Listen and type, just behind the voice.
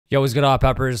Yo, what's good, Hot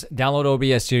Peppers? Download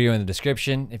OBS Studio in the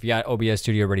description. If you got OBS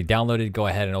Studio already downloaded, go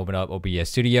ahead and open up OBS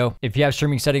Studio. If you have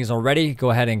streaming settings already, go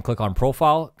ahead and click on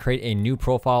Profile, create a new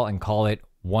profile and call it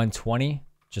 120,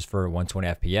 just for 120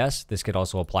 FPS. This could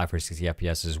also apply for 60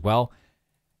 FPS as well.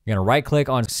 You're gonna right click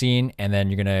on Scene and then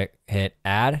you're gonna hit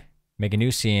Add, make a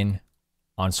new scene.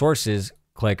 On Sources,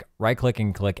 right click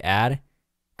and click Add.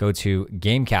 Go to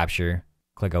Game Capture,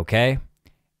 click OK.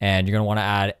 And you're going to want to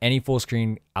add any full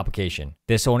screen application.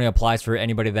 This only applies for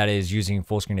anybody that is using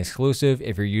full screen exclusive.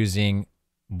 If you're using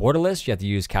borderless, you have to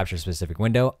use capture specific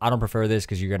window. I don't prefer this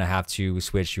because you're going to have to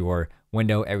switch your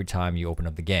window every time you open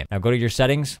up the game. Now go to your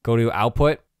settings, go to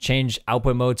output, change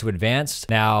output mode to advanced.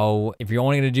 Now, if you're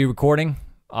only going to do recording,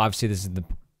 obviously this is the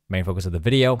main focus of the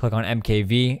video. Click on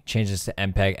MKV, change this to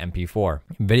MPEG MP4.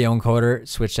 Video encoder,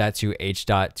 switch that to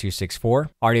H.264.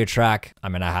 Audio track,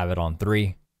 I'm going to have it on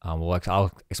 3.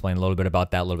 I'll explain a little bit about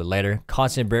that a little bit later.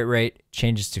 Constant bitrate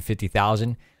changes to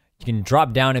 50,000. You can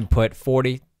drop down and put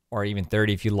 40 or even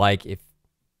 30 if you like, if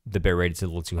the bitrate is a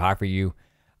little too high for you.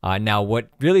 Now, what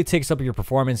really takes up your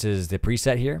performance is the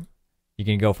preset here. You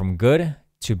can go from good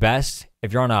to best.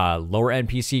 If you're on a lower end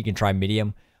PC, you can try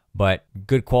medium, but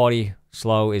good quality,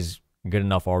 slow is good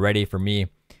enough already for me.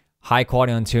 High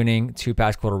quality on tuning,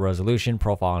 2-pass quarter resolution,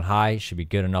 profile on high should be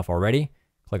good enough already.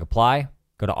 Click apply.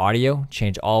 Go to audio,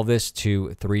 change all of this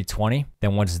to 320.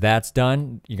 Then once that's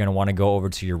done, you're gonna wanna go over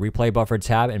to your replay buffer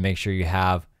tab and make sure you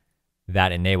have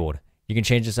that enabled. You can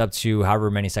change this up to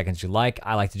however many seconds you like.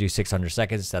 I like to do 600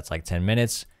 seconds, that's like 10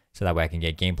 minutes. So that way I can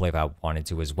get gameplay if I wanted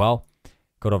to as well.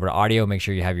 Go over to audio, make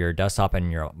sure you have your desktop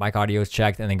and your mic audio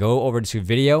checked, and then go over to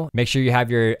video. Make sure you have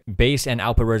your base and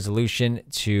output resolution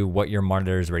to what your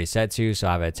monitor is already set to. So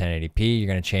I have a 1080p. You're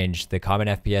gonna change the common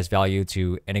FPS value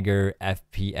to integer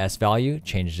FPS value.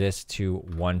 Change this to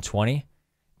 120,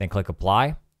 then click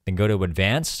apply. Then go to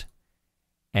advanced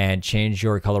and change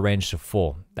your color range to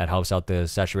full. That helps out the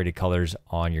saturated colors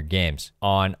on your games.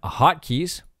 On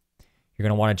hotkeys, you're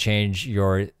gonna wanna change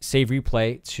your save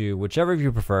replay to whichever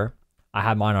you prefer. I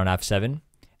have mine on F7.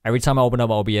 Every time I open up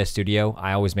OBS Studio,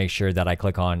 I always make sure that I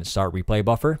click on Start Replay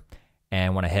Buffer.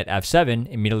 And when I hit F7,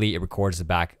 immediately it records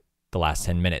the last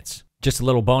 10 minutes. Just a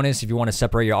little bonus, if you want to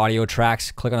separate your audio tracks,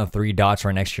 click on the 3 dots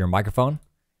right next to your microphone.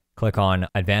 Click on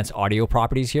Advanced Audio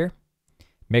Properties here.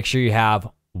 Make sure you have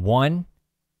 1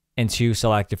 and 2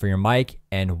 selected for your mic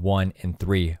and 1 and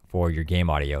 3 for your game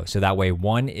audio. So that way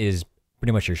 1 is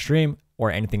pretty much your stream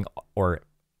or anything or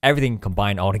everything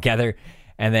combined all together.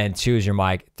 And then 2 is your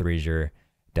mic, 3 is your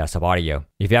desktop audio.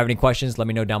 If you have any questions, let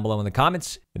me know down below in the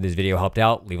comments. If this video helped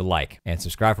out, leave a like and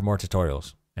subscribe for more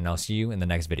tutorials. And I'll see you in the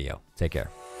next video. Take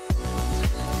care.